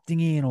are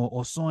opting in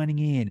or signing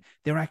in.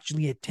 They're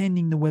actually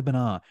attending the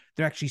webinar.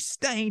 They're actually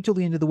staying till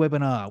the end of the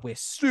webinar. We're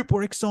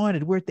super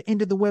excited. We're at the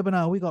end of the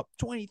webinar. We got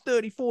 20,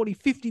 30, 40,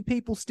 50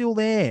 people still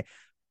there,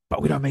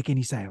 but we don't make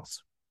any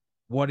sales,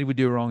 What did we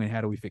do wrong and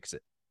how do we fix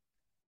it?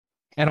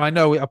 And I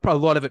know a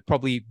lot of it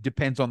probably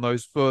depends on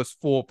those first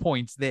 4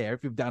 points there,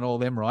 if you've done all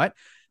them right.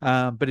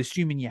 But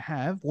assuming you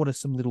have, what are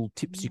some little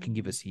tips you can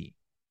give us here?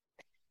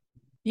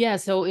 Yeah,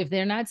 so if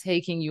they're not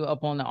taking you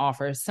up on the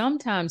offer,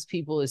 sometimes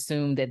people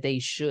assume that they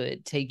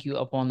should take you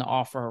up on the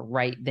offer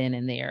right then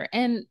and there.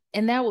 And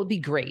that would be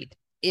great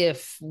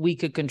if we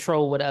could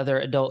control what other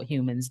adult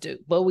humans do,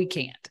 but we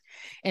can't.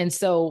 And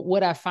so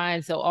what I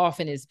find so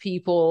often is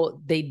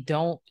people, they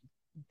don't,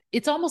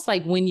 it's almost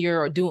like when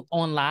you're doing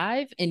on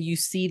live and you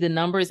see the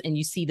numbers and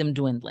you see them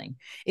dwindling.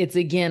 It's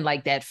again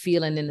like that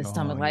feeling in the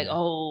stomach, like,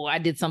 oh, I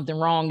did something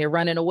wrong. They're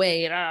running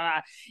away.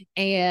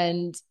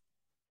 And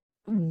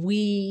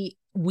we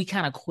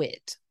kind of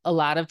quit. A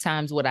lot of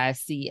times what I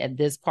see at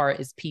this part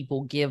is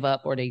people give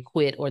up or they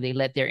quit or they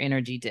let their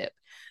energy dip.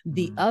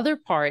 The other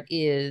part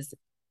is,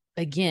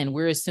 again,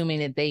 we're assuming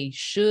that they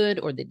should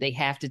or that they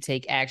have to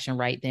take action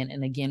right then.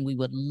 And again, we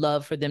would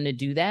love for them to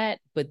do that,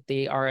 but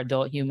they are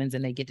adult humans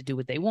and they get to do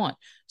what they want.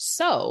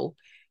 So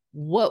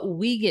what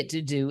we get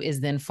to do is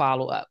then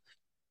follow up.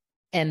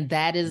 And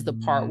that is the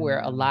part where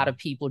a lot of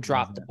people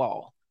drop the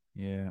ball.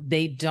 Yeah.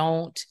 They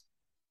don't.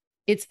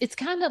 It's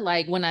kind of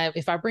like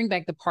if I bring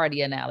back the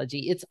party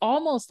analogy, it's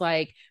almost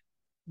like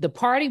the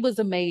party was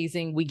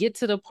amazing. We get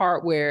to the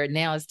part where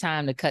now it's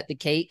time to cut the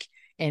cake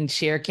and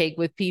share cake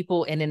with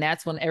people. And then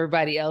that's when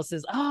everybody else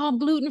is, oh, I'm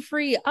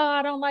gluten-free. Oh,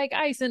 I don't like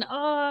icing.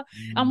 Oh,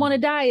 I'm on a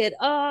diet.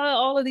 Oh,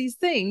 all of these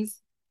things.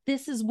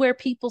 This is where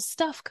people's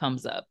stuff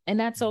comes up, and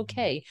that's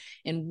okay.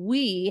 And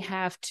we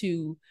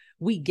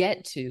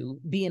get to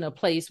be in a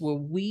place where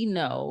we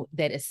know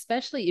that,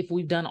 especially if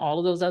we've done all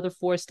of those other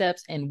 4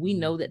 steps and we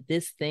know that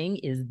this thing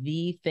is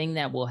the thing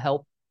that will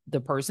help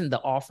the person,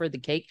 the offer, the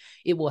cake,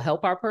 it will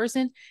help our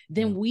person,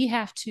 then we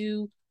have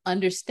to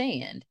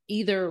understand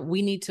either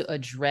we need to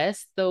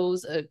address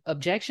those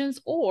objections,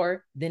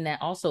 or then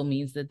that also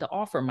means that the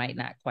offer might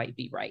not quite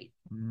be right.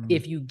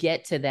 If you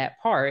get to that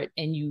part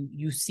and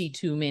you see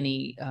too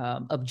many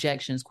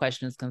objections,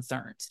 questions,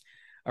 concerns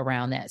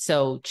around that.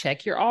 So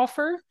check your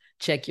offer,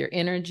 check your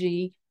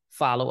energy,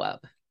 follow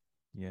up.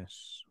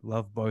 Yes.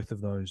 Love both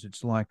of those.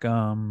 It's like,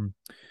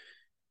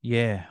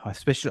 yeah,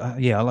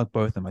 I like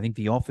both of them. I think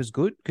the offer's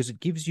good because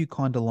it gives you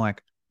kind of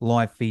like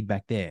live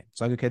feedback there.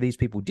 It's like, okay, these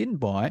people didn't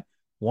buy.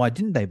 Why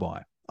didn't they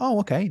buy?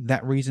 Oh, okay,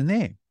 that reason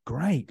there.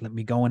 Great. Let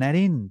me go and add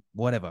in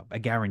whatever, a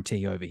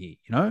guarantee over here,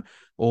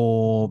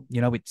 or,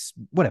 it's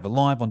whatever,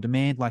 live on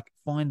demand, like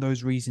find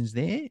those reasons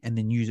there and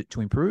then use it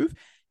to improve.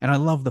 And I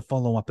love the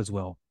follow up as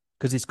well,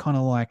 because it's kind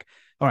of like,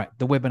 all right,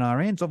 the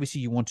webinar ends. Obviously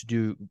you want to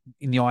do,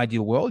 in the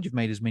ideal world, you've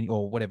made as many,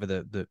 or whatever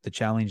the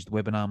challenge, the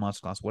webinar,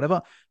 masterclass,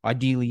 whatever.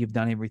 Ideally you've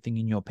done everything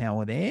in your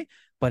power there,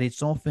 but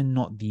it's often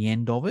not the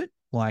end of it.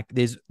 Like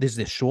there's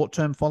this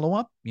short-term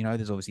follow-up,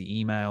 there's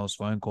obviously emails,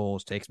 phone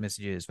calls, text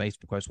messages,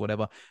 Facebook posts,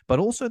 whatever, but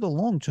also the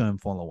long-term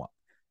follow-up.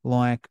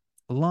 Like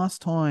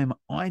last time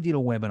I did a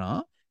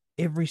webinar,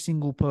 every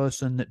single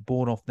person that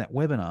bought off that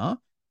webinar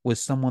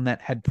was someone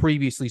that had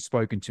previously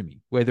spoken to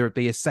me, whether it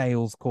be a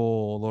sales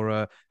call or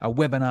a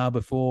webinar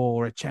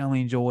before or a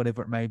challenge or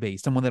whatever it may be,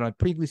 someone that I'd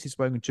previously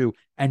spoken to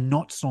and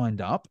not signed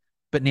up,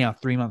 but now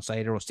 3 months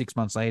later or 6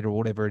 months later or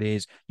whatever it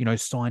is,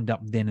 signed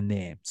up then and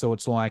there. So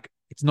it's like,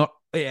 it's not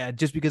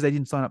just because they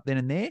didn't sign up then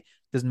and there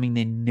doesn't mean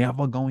they're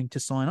never going to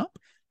sign up.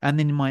 And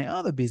then in my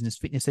other business,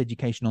 Fitness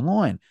Education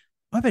Online,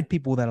 I've had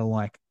people that are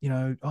like,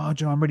 oh,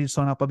 Joe, I'm ready to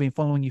sign up. I've been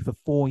following you for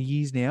 4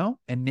 years now,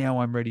 and now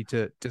I'm ready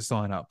to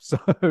sign up. So,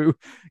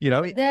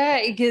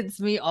 that gets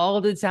me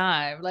all the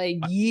time, like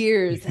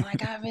years. And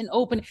like I've been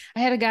open. I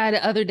had a guy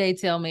the other day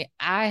tell me,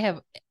 I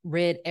have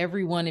read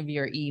every one of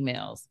your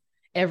emails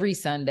every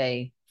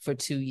Sunday for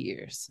 2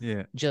 years.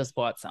 Yeah. Just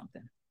bought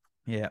something.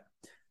 Yeah.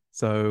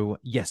 So,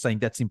 yes, I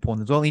think that's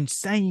important as well. In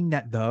saying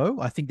that, though,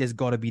 I think there's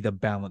got to be the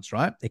balance,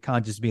 right? It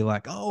can't just be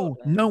like, oh,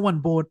 no one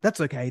bought.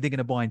 That's okay. They're going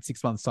to buy in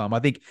 6 months' time. I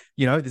think,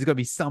 there's got to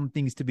be some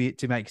things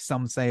to make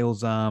some sales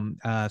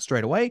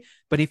straight away.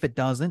 But if it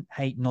doesn't,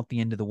 hey, not the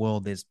end of the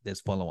world.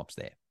 There's follow-ups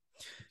there.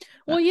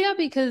 Well, yeah,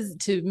 because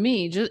to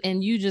me,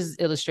 and you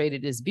just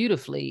illustrated this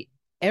beautifully,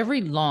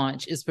 every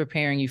launch is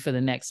preparing you for the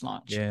next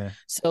launch. Yeah.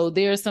 So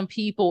there are some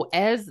people,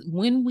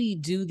 when we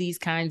do these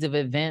kinds of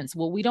events,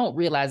 what we don't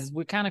realize is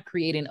we're kind of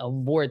creating a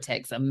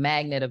vortex, a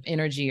magnet of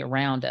energy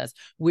around us.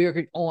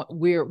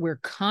 We're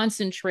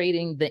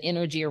concentrating the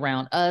energy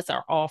around us,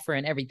 our offer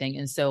and everything.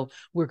 And so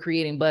we're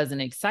creating buzz and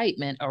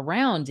excitement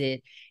around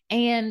it.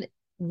 And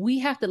we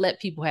have to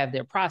let people have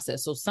their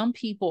process. So some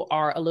people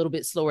are a little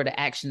bit slower to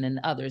action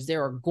than others.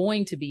 There are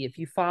going to be, if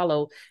you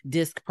follow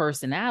DISC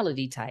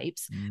personality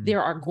types,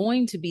 there are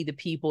going to be the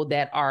people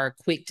that are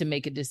quick to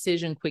make a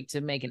decision, quick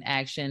to make an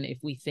action. If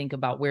we think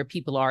about where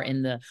people are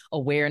in the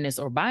awareness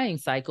or buying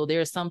cycle,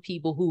 there are some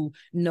people who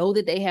know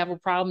that they have a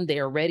problem, they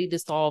are ready to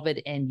solve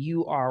it, and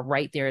you are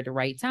right there at the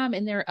right time.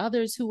 And there are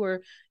others who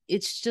are,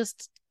 it's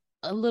just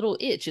a little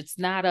itch. It's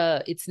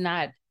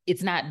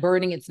not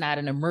burning. It's not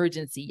an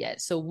emergency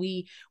yet. So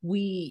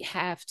we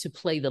have to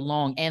play the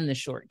long and the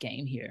short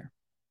game here.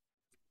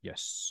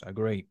 Yes, I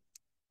agree.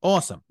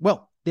 Awesome.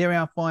 Well, there are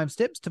our 5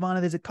 steps. TaVona,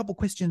 there's a couple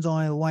questions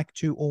I like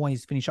to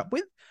always finish up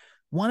with.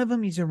 One of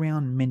them is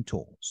around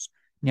mentors.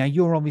 Now,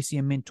 you're obviously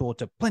a mentor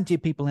to plenty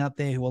of people out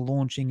there who are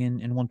launching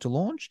and want to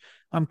launch.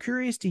 I'm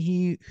curious to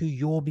hear who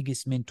your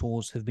biggest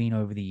mentors have been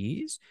over the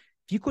years.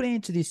 If you could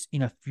answer this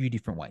in a few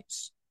different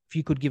ways. If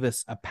you could give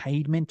us a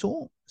paid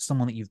mentor,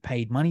 someone that you've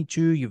paid money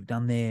to, you've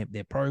done their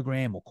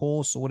program or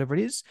course or whatever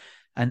it is,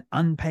 an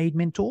unpaid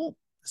mentor,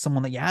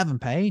 someone that you haven't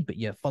paid, but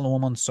you follow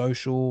them on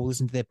social,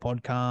 listen to their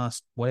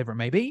podcast, whatever it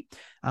may be,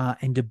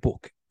 and a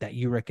book that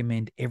you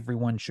recommend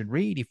everyone should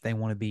read if they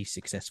want to be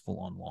successful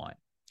online.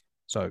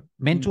 So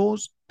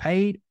mentors,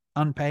 paid,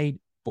 unpaid,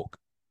 book.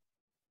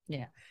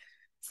 Yeah.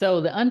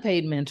 So the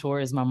unpaid mentor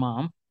is my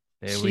mom.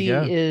 There we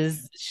go.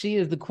 She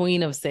is the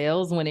queen of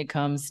sales when it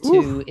comes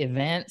to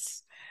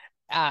events.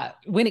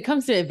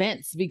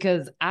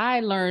 Because I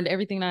learned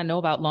everything I know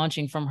about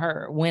launching from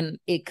her. When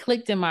it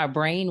clicked in my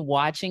brain,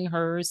 watching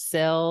her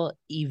sell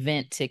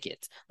event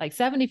tickets, like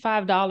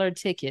 $75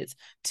 tickets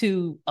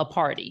to a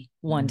party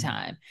one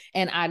time.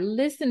 And I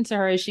listened to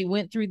her as she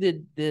went through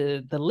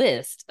the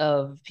list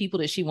of people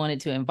that she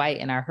wanted to invite.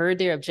 And I heard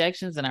their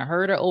objections and I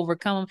heard her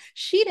overcome them.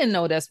 She didn't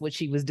know that's what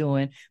she was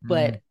doing,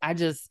 but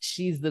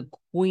she's the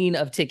queen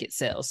of ticket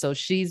sales. So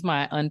she's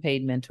my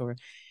unpaid mentor.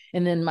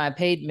 And then my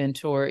paid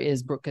mentor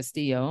is Brooke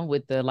Castillo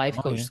with the Life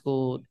Coach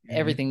School.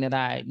 Everything that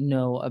I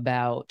know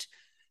about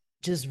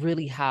just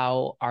really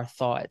how our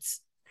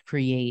thoughts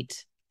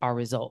create our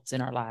results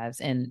in our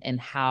lives and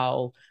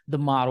how the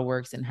model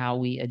works and how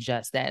we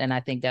adjust that. And I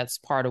think that's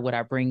part of what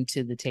I bring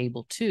to the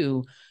table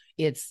too.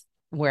 It's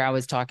where I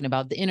was talking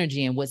about the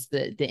energy and what's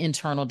the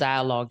internal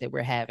dialogue that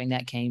we're having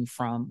that came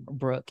from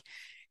Brooke.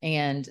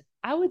 And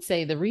I would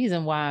say the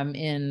reason why I'm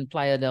in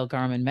Playa del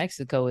Carmen,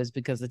 Mexico is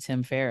because of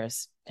Tim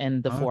Ferriss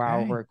and the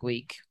 4-Hour Work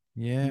Week.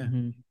 Yeah.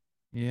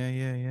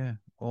 Yeah.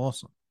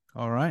 Awesome.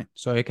 All right.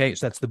 So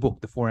that's the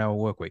book, The 4-Hour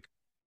Work Week.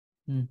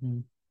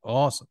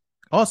 Awesome.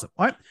 All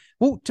right.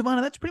 Well,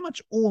 TaVona, that's pretty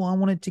much all I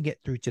wanted to get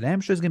through today.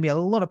 I'm sure there's going to be a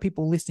lot of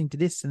people listening to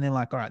this and they're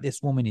like, all right,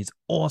 this woman is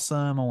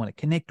awesome. I want to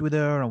connect with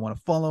her. I want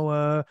to follow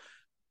her.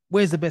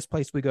 Where's the best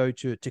place we go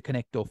to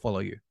connect or follow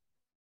you?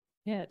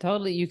 Yeah,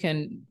 totally. You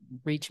can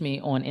reach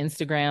me on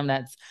Instagram.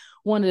 That's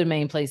one of the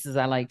main places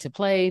I like to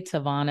play.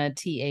 TaVona,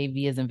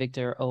 TAV as in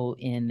Victor,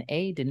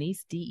 ONA,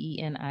 Denise,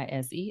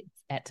 DENISE,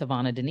 at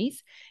TaVona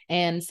Denise.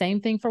 And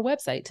same thing for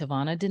website,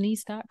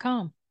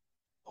 TaVonaDenise.com.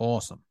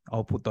 Awesome.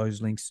 I'll put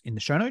those links in the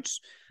show notes.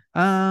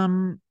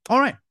 All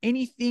right.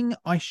 Anything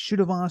I should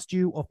have asked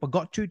you or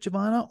forgot to,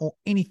 TaVona, or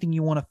anything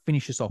you want to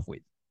finish us off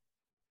with?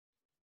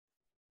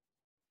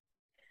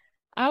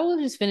 I will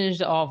just finish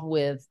off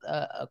with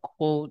a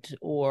quote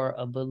or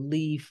a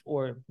belief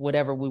or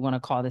whatever we want to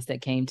call this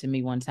that came to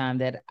me one time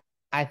that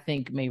I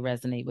think may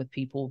resonate with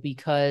people,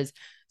 because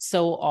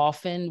so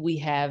often we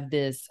have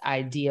this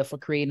idea for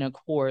creating a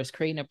course,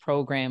 creating a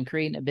program,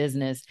 creating a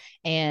business,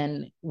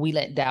 and we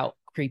let doubt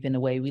creep in the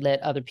way. We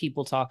let other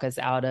people talk us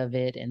out of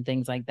it and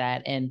things like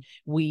that. And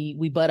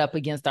we butt up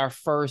against our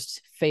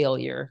first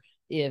failure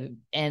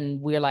and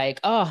we're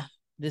like, oh,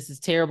 this is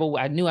terrible.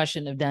 I knew I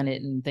shouldn't have done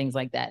it and things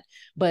like that.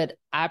 But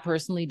I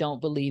personally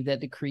don't believe that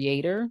the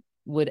creator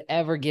would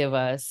ever give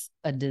us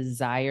a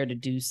desire to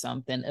do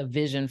something, a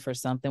vision for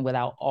something,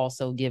 without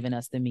also giving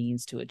us the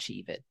means to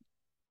achieve it.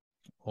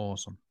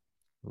 Awesome.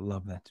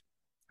 Love that.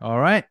 All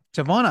right.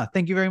 TaVona,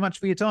 thank you very much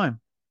for your time.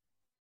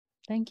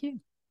 Thank you.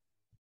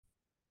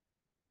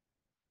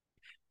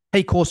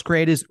 Hey, course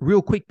creators,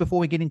 real quick before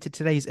we get into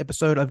today's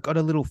episode, I've got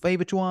a little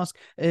favor to ask.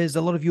 As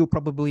a lot of you are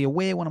probably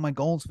aware, one of my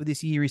goals for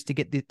this year is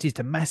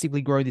to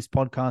massively grow this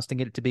podcast and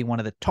get it to be one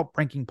of the top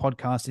ranking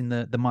podcasts in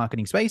the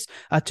marketing space.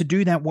 To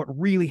do that, what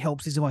really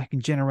helps is if I can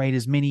generate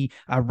as many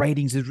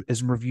ratings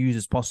as reviews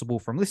as possible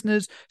from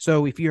listeners.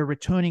 So if you're a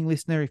returning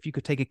listener, if you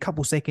could take a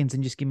couple seconds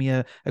and just give me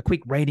a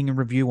quick rating and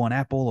review on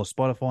Apple or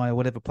Spotify or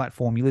whatever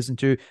platform you listen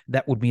to,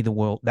 that would mean the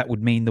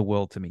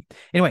world to me.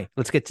 Anyway,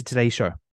 let's get to today's show.